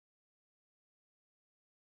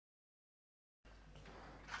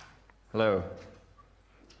Hello.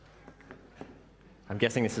 I'm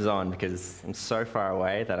guessing this is on because I'm so far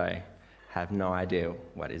away that I have no idea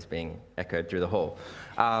what is being echoed through the hall.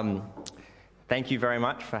 Thank you very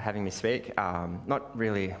much for having me speak. Not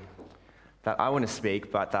really that I want to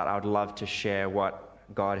speak, but that I would love to share what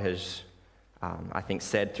God has, I think,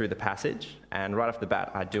 said through the passage. And right off the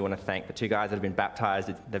bat, I do want to thank the two guys that have been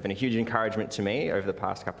baptized. They've been a huge encouragement to me over the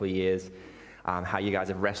past couple of years, how you guys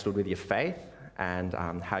have wrestled with your faith and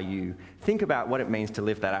how you think about what it means to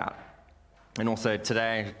live that out. And also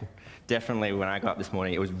today, definitely when I got up this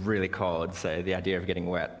morning, it was really cold, so the idea of getting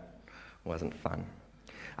wet wasn't fun.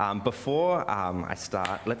 Before I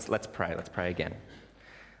start, let's pray. Let's pray again.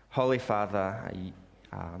 Holy Father,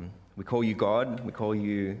 we call you God. We call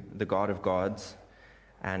you the God of gods.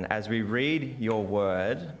 And as we read your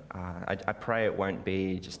word, I pray it won't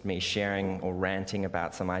be just me sharing or ranting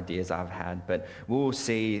about some ideas I've had, but we'll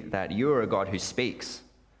see that you're a God who speaks.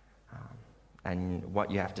 And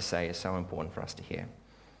what you have to say is so important for us to hear.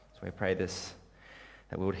 So we pray this,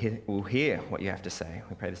 that we'll hear what you have to say.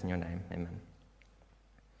 We pray this in your name. Amen.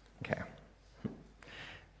 Okay.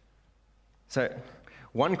 So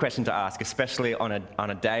one question to ask, especially on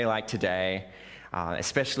a day like today,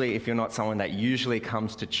 especially if you're not someone that usually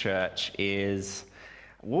comes to church, is,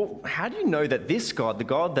 well, how do you know that this God, the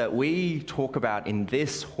God that we talk about in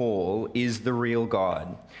this hall, is the real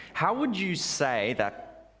God? How would you say that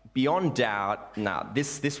beyond doubt,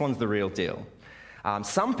 this one's the real deal?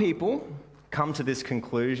 Some people come to this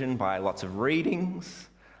conclusion by lots of readings,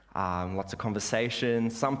 lots of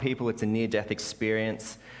conversations. Some people, it's a near-death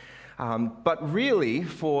experience. But really,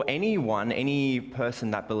 for anyone, any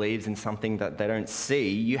person that believes in something that they don't see,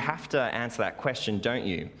 you have to answer that question, don't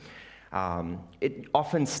you? It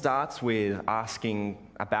often starts with asking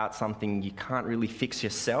about something you can't really fix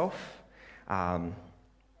yourself,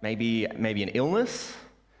 maybe an illness,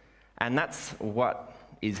 and that's what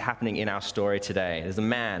is happening in our story today. There's a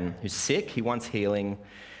man who's sick, he wants healing,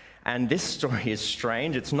 and this story is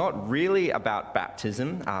strange. It's not really about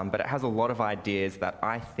baptism, but it has a lot of ideas that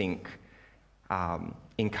I think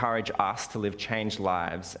encourage us to live changed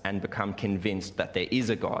lives and become convinced that there is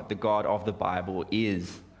a God. The God of the Bible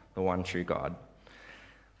is the one true God.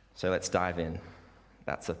 So let's dive in.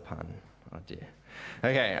 That's a pun. Oh dear.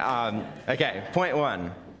 Okay, point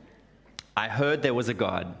one. I heard there was a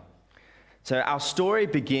God. So our story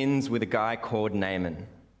begins with a guy called Naaman.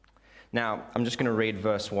 Now, I'm just going to read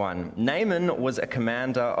verse 1. Naaman was a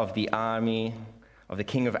commander of the army of the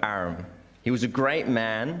king of Aram. He was a great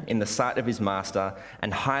man in the sight of his master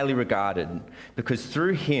and highly regarded, because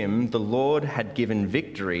through him the Lord had given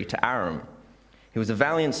victory to Aram. He was a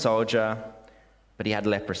valiant soldier, but he had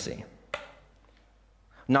leprosy.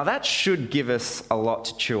 Now that should give us a lot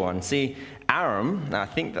to chew on. See, Aram, I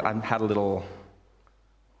think that I had a little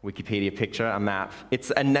Wikipedia picture, a map.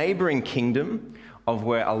 It's a neighboring kingdom of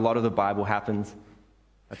where a lot of the Bible happens.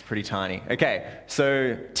 That's pretty tiny. Okay,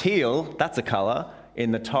 so teal, that's a color.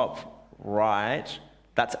 In the top right,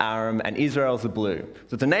 that's Aram, and Israel's the blue.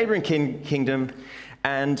 So it's a neighboring kingdom,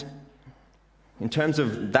 and in terms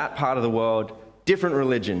of that part of the world, different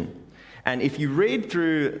religion. And if you read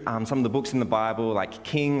through some of the books in the Bible, like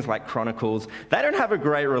Kings, like Chronicles, they don't have a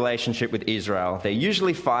great relationship with Israel. They're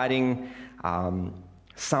usually fighting.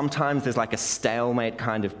 Sometimes there's like a stalemate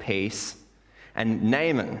kind of peace. And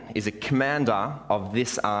Naaman is a commander of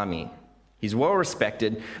this army. He's well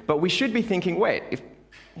respected, but we should be thinking, wait, if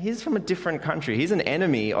he's from a different country, he's an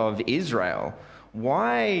enemy of Israel,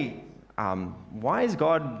 why is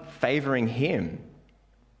God favoring him?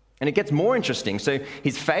 And it gets more interesting. So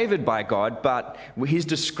he's favored by God, but he's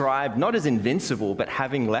described not as invincible, but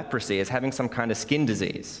having leprosy, as having some kind of skin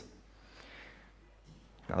disease.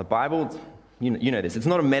 Now the Bible, you know this, it's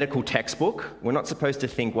not a medical textbook. We're not supposed to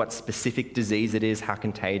think what specific disease it is, how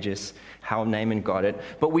contagious, how Naaman got it,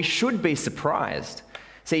 but we should be surprised.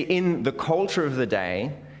 See, in the culture of the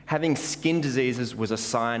day, having skin diseases was a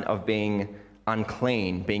sign of being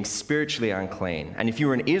unclean, being spiritually unclean. And if you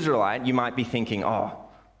were an Israelite, you might be thinking, oh,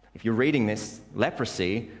 if you're reading this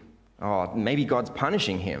leprosy, oh, maybe God's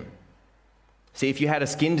punishing him. See, if you had a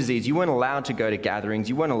skin disease, you weren't allowed to go to gatherings,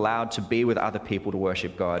 you weren't allowed to be with other people to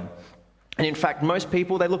worship God. And in fact, most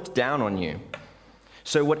people, they looked down on you.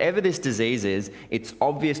 So whatever this disease is, it's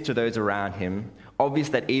obvious to those around him, obvious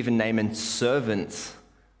that even Naaman's servants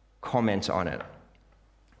comment on it.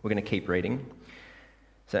 We're going to keep reading.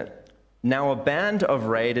 So, now a band of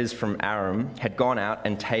raiders from Aram had gone out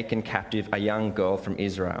and taken captive a young girl from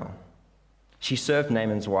Israel. She served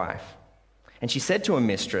Naaman's wife. And she said to her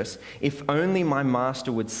mistress, "If only my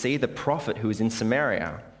master would see the prophet who is in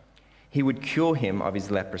Samaria, he would cure him of his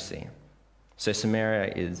leprosy." So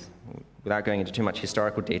Samaria is, without going into too much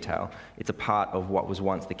historical detail, it's a part of what was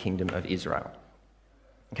once the kingdom of Israel.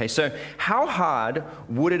 Okay, so how hard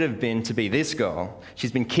would it have been to be this girl?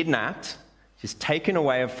 She's been kidnapped, she's taken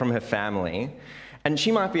away from her family, and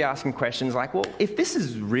she might be asking questions like, well, if this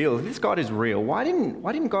is real, if this God is real, why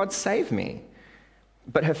didn't God save me?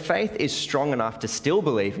 But her faith is strong enough to still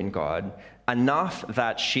believe in God, enough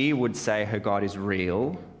that she would say her God is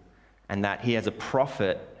real and that he has a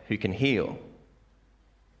prophet who can heal.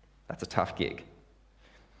 That's a tough gig.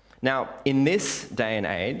 Now, in this day and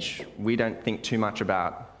age, we don't think too much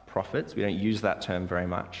about prophets. We don't use that term very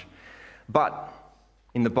much. But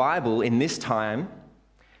in the Bible, in this time,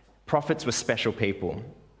 prophets were special people.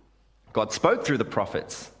 God spoke through the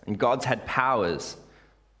prophets, and gods had powers.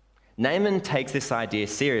 Naaman takes this idea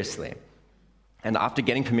seriously. And after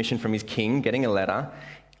getting permission from his king, getting a letter,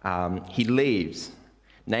 he leaves.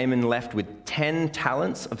 Naaman left with 10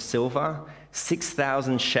 talents of silver,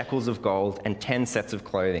 6,000 shekels of gold, and 10 sets of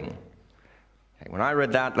clothing. Okay, when I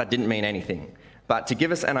read that, that didn't mean anything. But to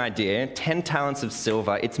give us an idea, 10 talents of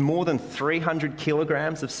silver, it's more than 300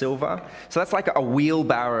 kilograms of silver. So that's like a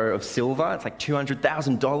wheelbarrow of silver. It's like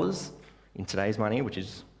 $200,000 in today's money, which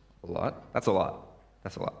is a lot. That's a lot.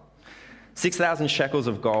 6,000 shekels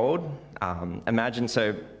of gold. Imagine,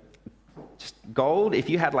 so just gold, if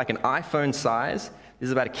you had like an iPhone size, this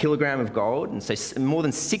is about a kilogram of gold, and so more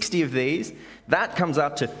than 60 of these, that comes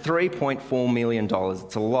up to $3.4 million.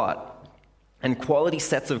 It's a lot. And quality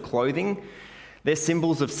sets of clothing, they're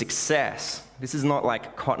symbols of success. This is not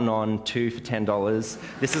like Cotton On 2 for $10.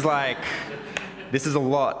 This is a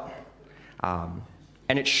lot.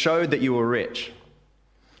 And it showed that you were rich.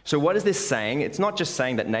 So what is this saying? It's not just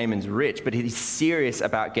saying that Naaman's rich, but he's serious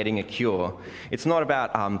about getting a cure. It's not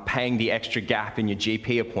about paying the extra gap in your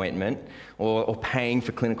GP appointment or paying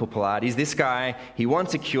for clinical Pilates. This guy, he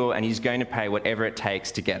wants a cure and he's going to pay whatever it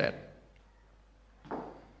takes to get it.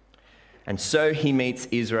 And so he meets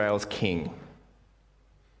Israel's king.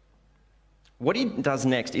 What he does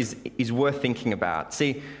next is worth thinking about.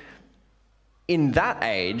 See, in that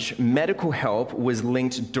age, medical help was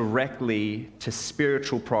linked directly to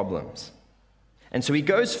spiritual problems. And so he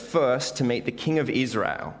goes first to meet the king of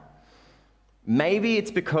Israel. Maybe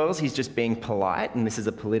it's because he's just being polite, and this is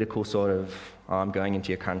a political sort of, I'm going into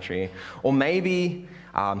your country. Or maybe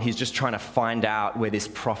he's just trying to find out where this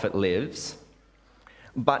prophet lives.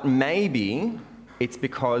 But maybe it's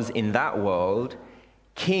because in that world,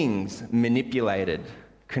 kings manipulated,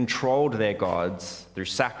 controlled their gods through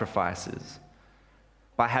sacrifices,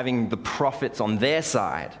 by having the prophets on their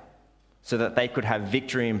side so that they could have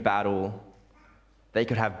victory in battle, they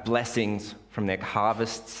could have blessings from their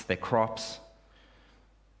harvests, their crops.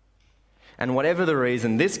 And whatever the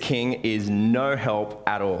reason, this king is no help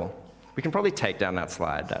at all. We can probably take down that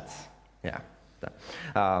slide.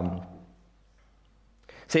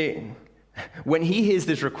 See, when he hears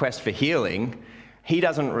this request for healing, he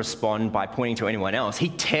doesn't respond by pointing to anyone else. He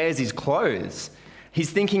tears his clothes. He's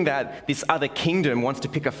thinking that this other kingdom wants to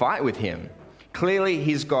pick a fight with him. Clearly,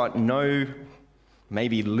 he's got no,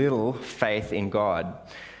 maybe little faith in God.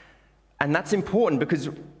 And that's important because,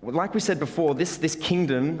 like we said before, this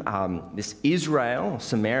kingdom, this Israel,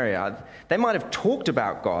 Samaria, they might have talked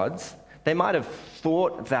about gods. They might have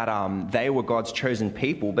thought that they were God's chosen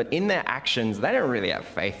people, but in their actions, they don't really have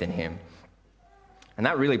faith in him. And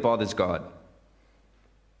that really bothers God.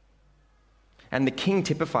 And the king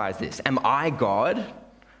typifies this. Am I God?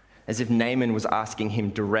 As if Naaman was asking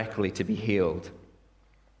him directly to be healed.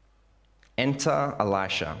 Enter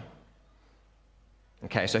Elisha.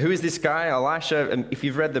 Okay, so who is this guy? Elisha, if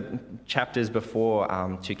you've read the chapters before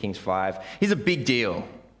 2 Kings 5, he's a big deal.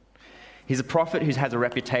 He's a prophet who has a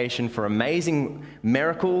reputation for amazing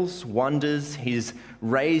miracles, wonders. He's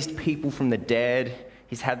raised people from the dead.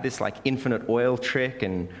 He's had this like infinite oil trick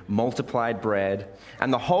and multiplied bread.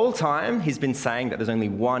 And the whole time he's been saying that there's only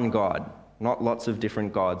one God, not lots of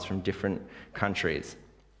different gods from different countries.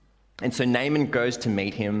 And so Naaman goes to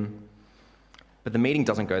meet him, but the meeting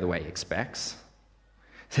doesn't go the way he expects.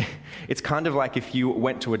 It's kind of like if you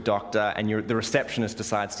went to a doctor and the receptionist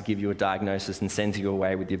decides to give you a diagnosis and sends you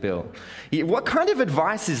away with your bill. What kind of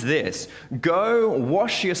advice is this? Go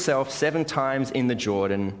wash yourself 7 times in the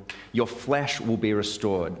Jordan, your flesh will be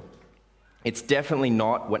restored. It's definitely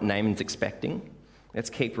not what Naaman's expecting. Let's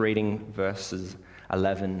keep reading verses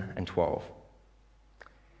 11 and 12.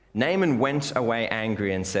 Naaman went away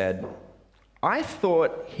angry and said, I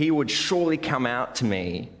thought he would surely come out to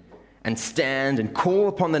me and stand and call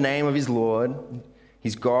upon the name of his Lord,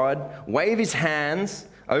 his God, wave his hands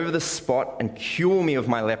over the spot and cure me of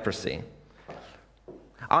my leprosy.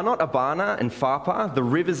 Are not Abana and Pharpar, the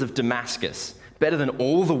rivers of Damascus, better than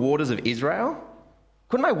all the waters of Israel?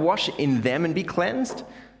 Couldn't I wash in them and be cleansed?"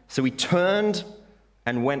 So he turned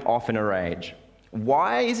and went off in a rage.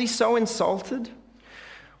 Why is he so insulted?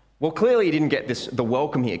 Well, clearly he didn't get the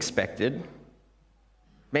welcome he expected.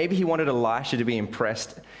 Maybe he wanted Elisha to be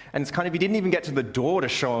impressed. And it's kind of, he didn't even get to the door to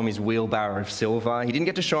show him his wheelbarrow of silver. He didn't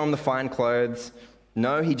get to show him the fine clothes.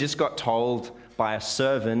 No, he just got told by a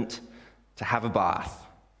servant to have a bath.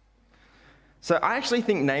 So I actually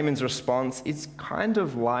think Naaman's response is kind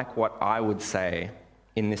of like what I would say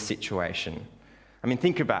in this situation. I mean,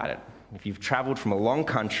 think about it. If you've traveled from a long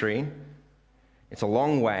country, it's a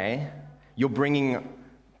long way, you're bringing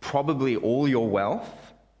probably all your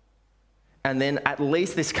wealth, and then at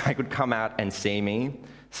least this guy could come out and see me,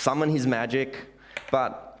 summon his magic.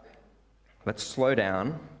 But let's slow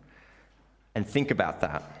down and think about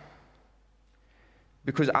that.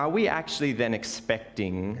 Because are we actually then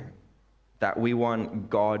expecting that we want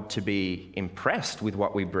God to be impressed with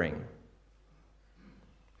what we bring?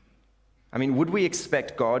 I mean, would we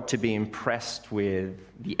expect God to be impressed with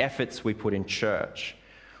the efforts we put in church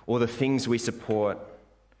or the things we support?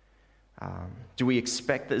 Do we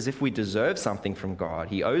expect that as if we deserve something from God,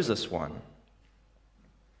 he owes us one?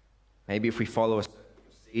 Maybe if we follow a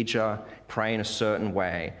procedure, pray in a certain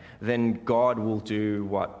way, then God will do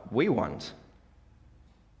what we want.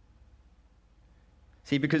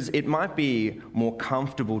 See, because it might be more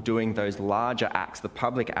comfortable doing those larger acts, the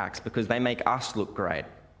public acts, because they make us look great,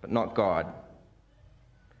 but not God.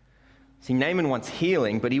 See, Naaman wants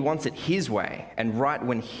healing, but he wants it his way and right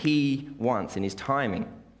when he wants in his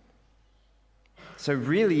timing. So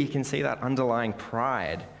really, you can see that underlying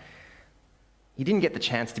pride. He didn't get the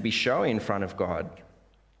chance to be showy in front of God.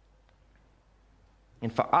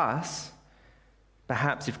 And for us,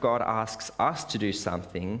 perhaps if God asks us to do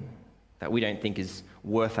something that we don't think is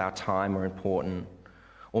worth our time or important,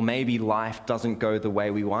 or maybe life doesn't go the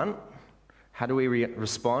way we want, how do we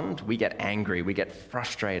respond? We get angry, we get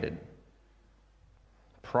frustrated.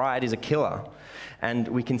 Pride is a killer, and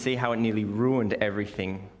we can see how it nearly ruined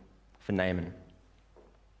everything for Naaman.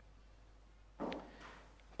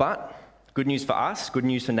 But good news for us, good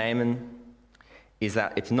news for Naaman, is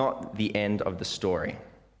that it's not the end of the story.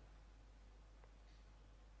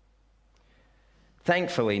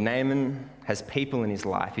 Thankfully, Naaman has people in his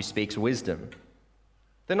life who speaks wisdom.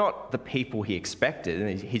 They're not the people he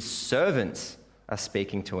expected. His servants are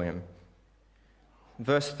speaking to him.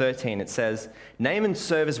 Verse 13, it says, Naaman's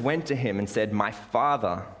servants went to him and said, "My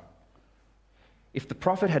father, if the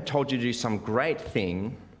prophet had told you to do some great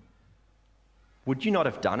thing, would you not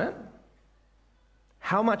have done it?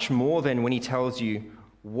 How much more then when he tells you,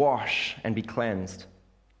 wash and be cleansed?"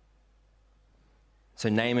 So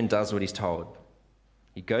Naaman does what he's told.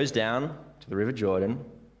 He goes down to the River Jordan,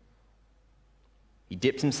 he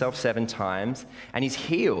dips himself 7 times, and he's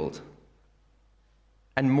healed.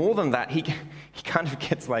 And more than that, he kind of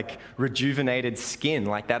gets like rejuvenated skin,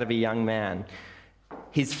 like that of a young man.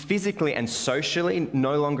 He's physically and socially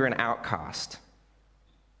no longer an outcast.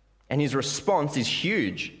 And his response is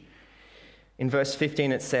huge. In verse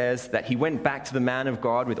 15, it says that he went back to the man of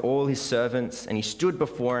God with all his servants, and he stood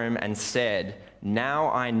before him and said, "Now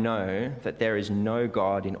I know that there is no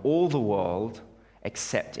God in all the world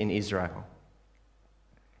except in Israel."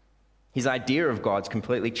 His idea of God's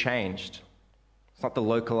completely changed. It's not the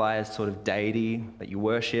localized sort of deity that you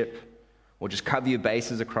worship or just cover your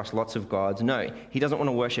bases across lots of gods. No, he doesn't want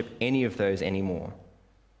to worship any of those anymore.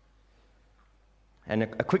 And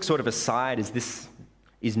a quick sort of aside is this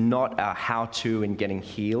is not a how-to in getting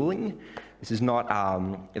healing. This is not,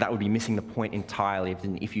 that would be missing the point entirely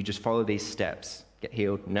if you just follow these steps, get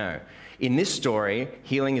healed. No. In this story,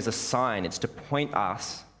 healing is a sign. It's to point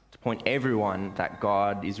everyone that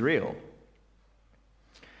God is real.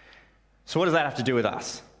 So what does that have to do with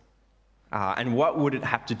us? And what would it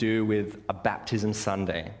have to do with a baptism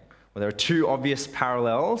Sunday? Well, there are 2 obvious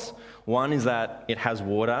parallels. One is that it has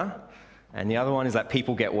water, and the other one is that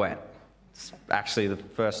people get wet. It's actually the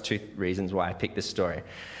first 2 reasons why I picked this story.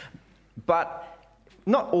 But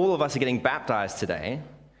not all of us are getting baptized today.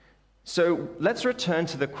 So let's return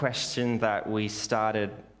to the question that we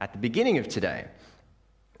started at the beginning of today,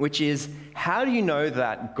 which is, how do you know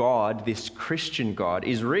that God, this Christian God,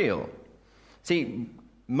 is real? See,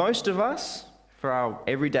 most of us, for our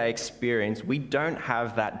everyday experience, we don't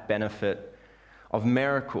have that benefit of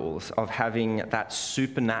miracles, of having that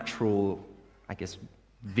supernatural,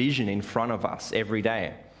 vision in front of us every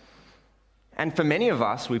day. And for many of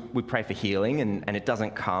us, we pray for healing and it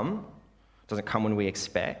doesn't come. It doesn't come when we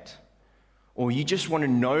expect. Or you just want to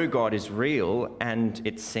know God is real, and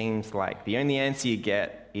it seems like the only answer you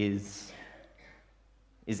get is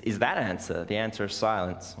that answer, the answer of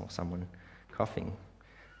silence, or someone coughing,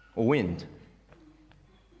 or wind.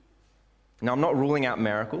 Now, I'm not ruling out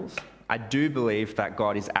miracles. I do believe that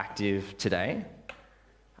God is active today.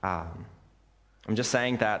 I'm just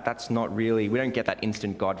saying that that's not really, we don't get that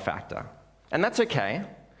instant God factor. And that's okay,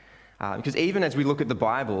 because even as we look at the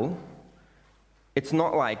Bible, it's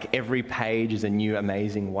not like every page is a new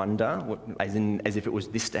amazing wonder, as if it was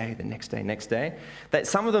this day, the next day, next day. That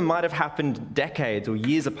some of them might have happened decades or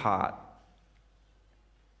years apart.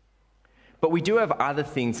 But we do have other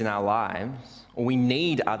things in our lives, or we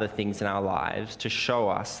need other things in our lives to show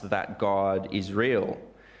us that God is real.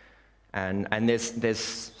 And there's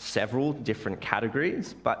several different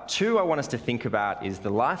categories, but two I want us to think about is the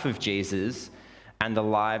life of Jesus and the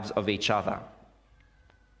lives of each other.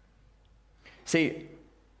 See,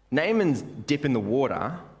 Naaman's dip in the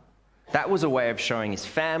water, that was a way of showing his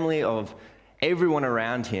family, of everyone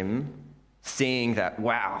around him, seeing that,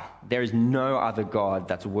 wow, there is no other God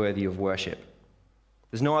that's worthy of worship.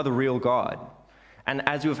 There's no other real God. And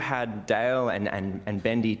as we've had Dale and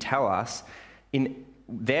Bendy tell us,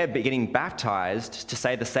 they're getting baptized to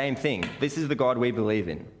say the same thing. This is the God we believe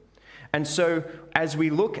in. And so as we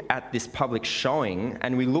look at this public showing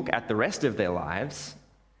and we look at the rest of their lives,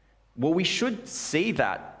 well, we should see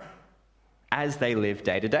that as they live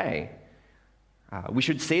day to day. We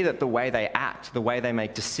should see that the way they act, the way they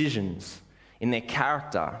make decisions, in their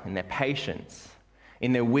character, in their patience,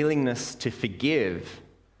 in their willingness to forgive,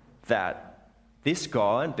 that this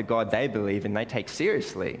God, the God they believe in, they take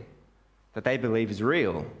seriously, that they believe is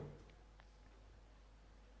real.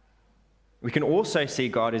 We can also see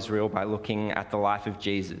God is real by looking at the life of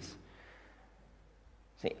Jesus.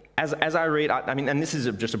 See, as I read, and this is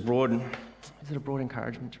just a broad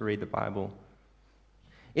encouragement to read the Bible?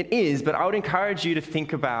 It is, but I would encourage you to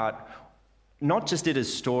think about not just it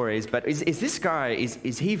as stories, but is this guy,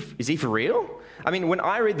 is he for real? I mean, when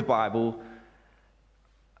I read the Bible,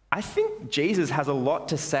 I think Jesus has a lot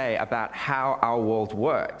to say about how our world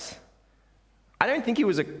works. I don't think he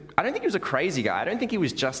was a crazy guy. I don't think he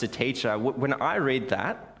was just a teacher. When I read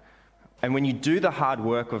that, and when you do the hard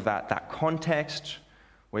work of that context,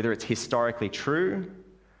 whether it's historically true,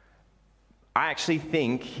 I actually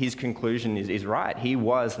think his conclusion is right. He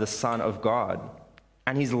was the Son of God,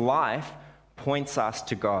 and his life points us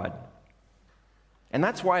to God. And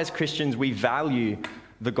that's why as Christians we value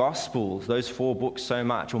the Gospels, those 4 books, so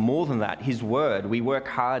much, or more than that, his word. We work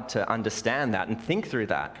hard to understand that and think through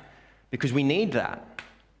that, because we need that.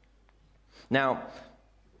 Now,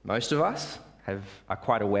 most of us are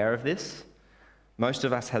quite aware of this. Most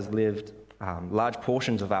of us has lived large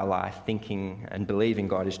portions of our life thinking and believing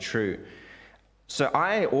God is true. So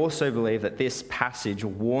I also believe that this passage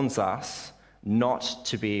warns us not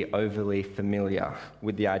to be overly familiar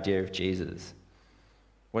with the idea of Jesus.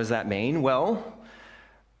 What does that mean? Well,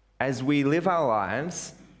 as we live our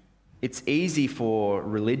lives, it's easy for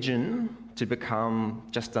religion to become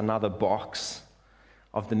just another box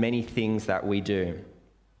of the many things that we do,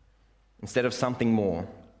 instead of something more.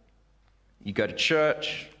 You go to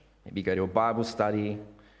church, maybe you go to a Bible study,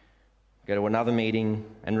 go to another meeting,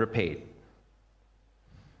 and repeat.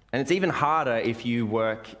 And it's even harder if you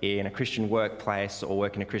work in a Christian workplace or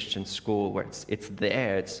work in a Christian school, where it's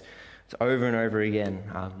there, it's over and over again.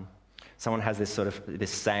 Someone has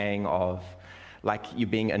this saying of, like, you're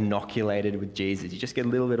being inoculated with Jesus. You just get a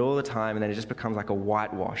little bit all the time, and then it just becomes like a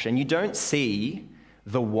whitewash. And you don't see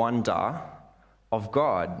the wonder of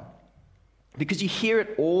God, because you hear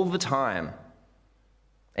it all the time.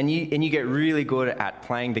 And you get really good at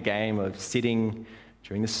playing the game of sitting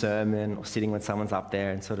during the sermon, or sitting when someone's up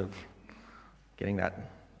there and sort of getting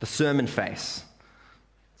the sermon face.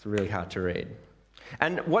 It's really hard to read.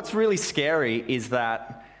 And what's really scary is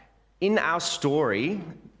that in our story,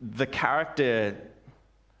 the character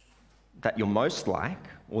that you're most like,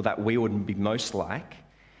 or that we would be most like,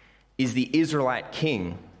 is the Israelite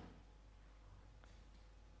king.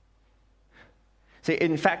 See,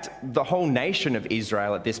 in fact, the whole nation of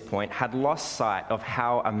Israel at this point had lost sight of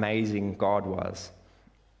how amazing God was.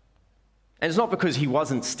 And it's not because he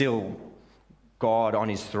wasn't still God on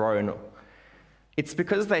his throne. It's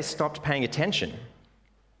because they stopped paying attention.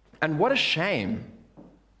 And what a shame.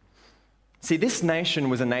 See, this nation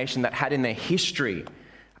was a nation that had in their history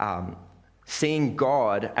seeing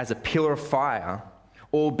God as a pillar of fire,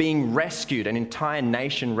 or being rescued, an entire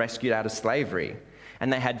nation rescued out of slavery.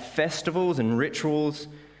 And they had festivals and rituals.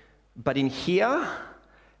 But in here,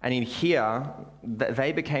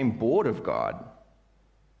 they became bored of God.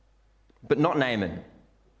 But not Naaman.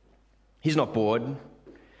 He's not bored.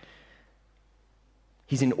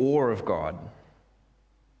 He's in awe of God.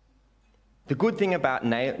 The good thing about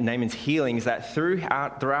Naaman's healing is that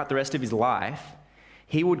throughout the rest of his life,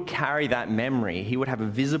 he would carry that memory. He would have a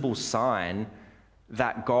visible sign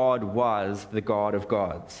that God was the God of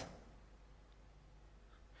gods.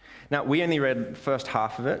 Now, we only read the first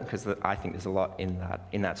half of it because I think there's a lot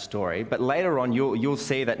in that story. But later on, you'll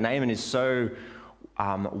see that Naaman is so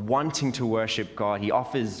wanting to worship God. He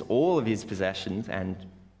offers all of his possessions, and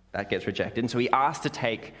that gets rejected. And so he asks to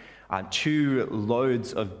take 2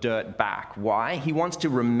 loads of dirt back. Why? He wants to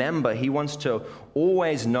remember, he wants to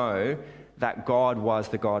always know that God was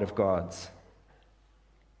the God of gods.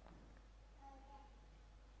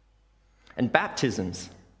 And baptisms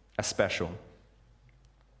are special.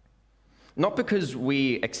 Not because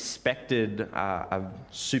we expected a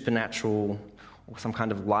supernatural or some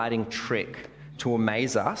kind of lighting trick to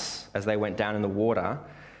amaze us as they went down in the water,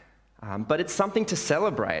 but it's something to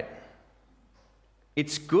celebrate.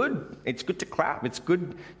 It's good. It's good to clap. It's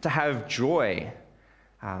good to have joy,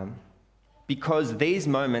 because these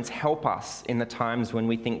moments help us in the times when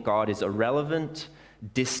we think God is irrelevant,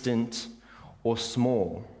 distant, or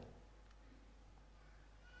small.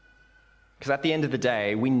 Because at the end of the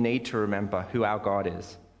day, we need to remember who our God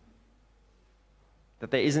is. That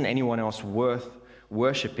there isn't anyone else worth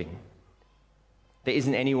worshipping. There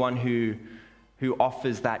isn't anyone who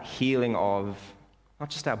offers that healing of not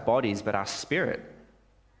just our bodies, but our spirit.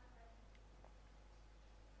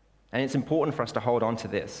 And it's important for us to hold on to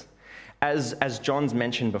this. As John's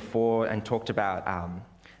mentioned before and talked about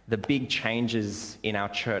the big changes in our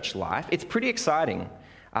church life, it's pretty exciting.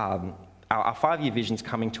 Our 5-year vision's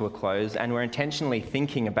coming to a close, and we're intentionally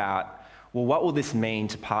thinking about, well, what will this mean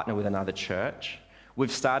to partner with another church?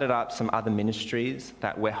 We've started up some other ministries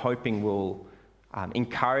that we're hoping will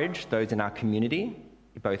encourage those in our community,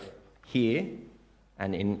 both here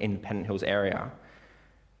and in the Pennant Hills area.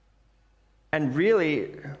 And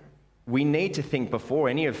really, we need to think before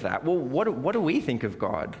any of that, well, what do we think of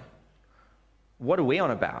God? What are we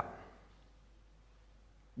on about?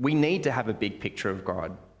 We need to have a big picture of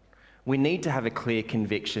God. We need to have a clear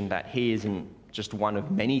conviction that he isn't just one of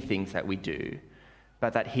many things that we do,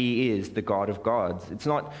 but that he is the God of gods.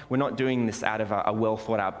 We're not doing this out of a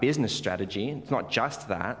well-thought-out business strategy. It's not just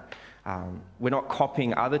that. We're not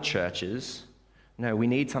copying other churches. No, we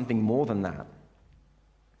need something more than that.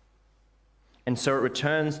 And so it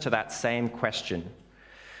returns to that same question.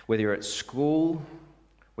 Whether you're at school,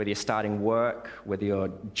 whether you're starting work, whether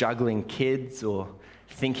you're juggling kids or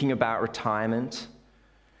thinking about retirement,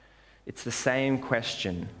 it's the same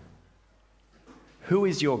question. Who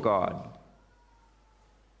is your God?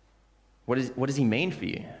 What does he mean for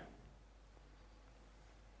you?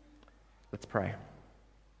 Let's pray.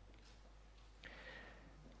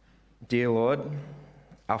 Dear Lord,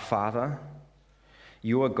 our Father,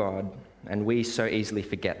 you are God, and we so easily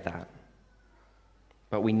forget that.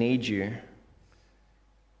 But we need you.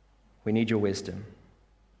 We need your wisdom.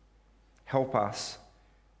 Help us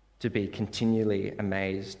to be continually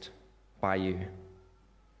amazed by you.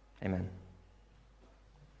 Amen.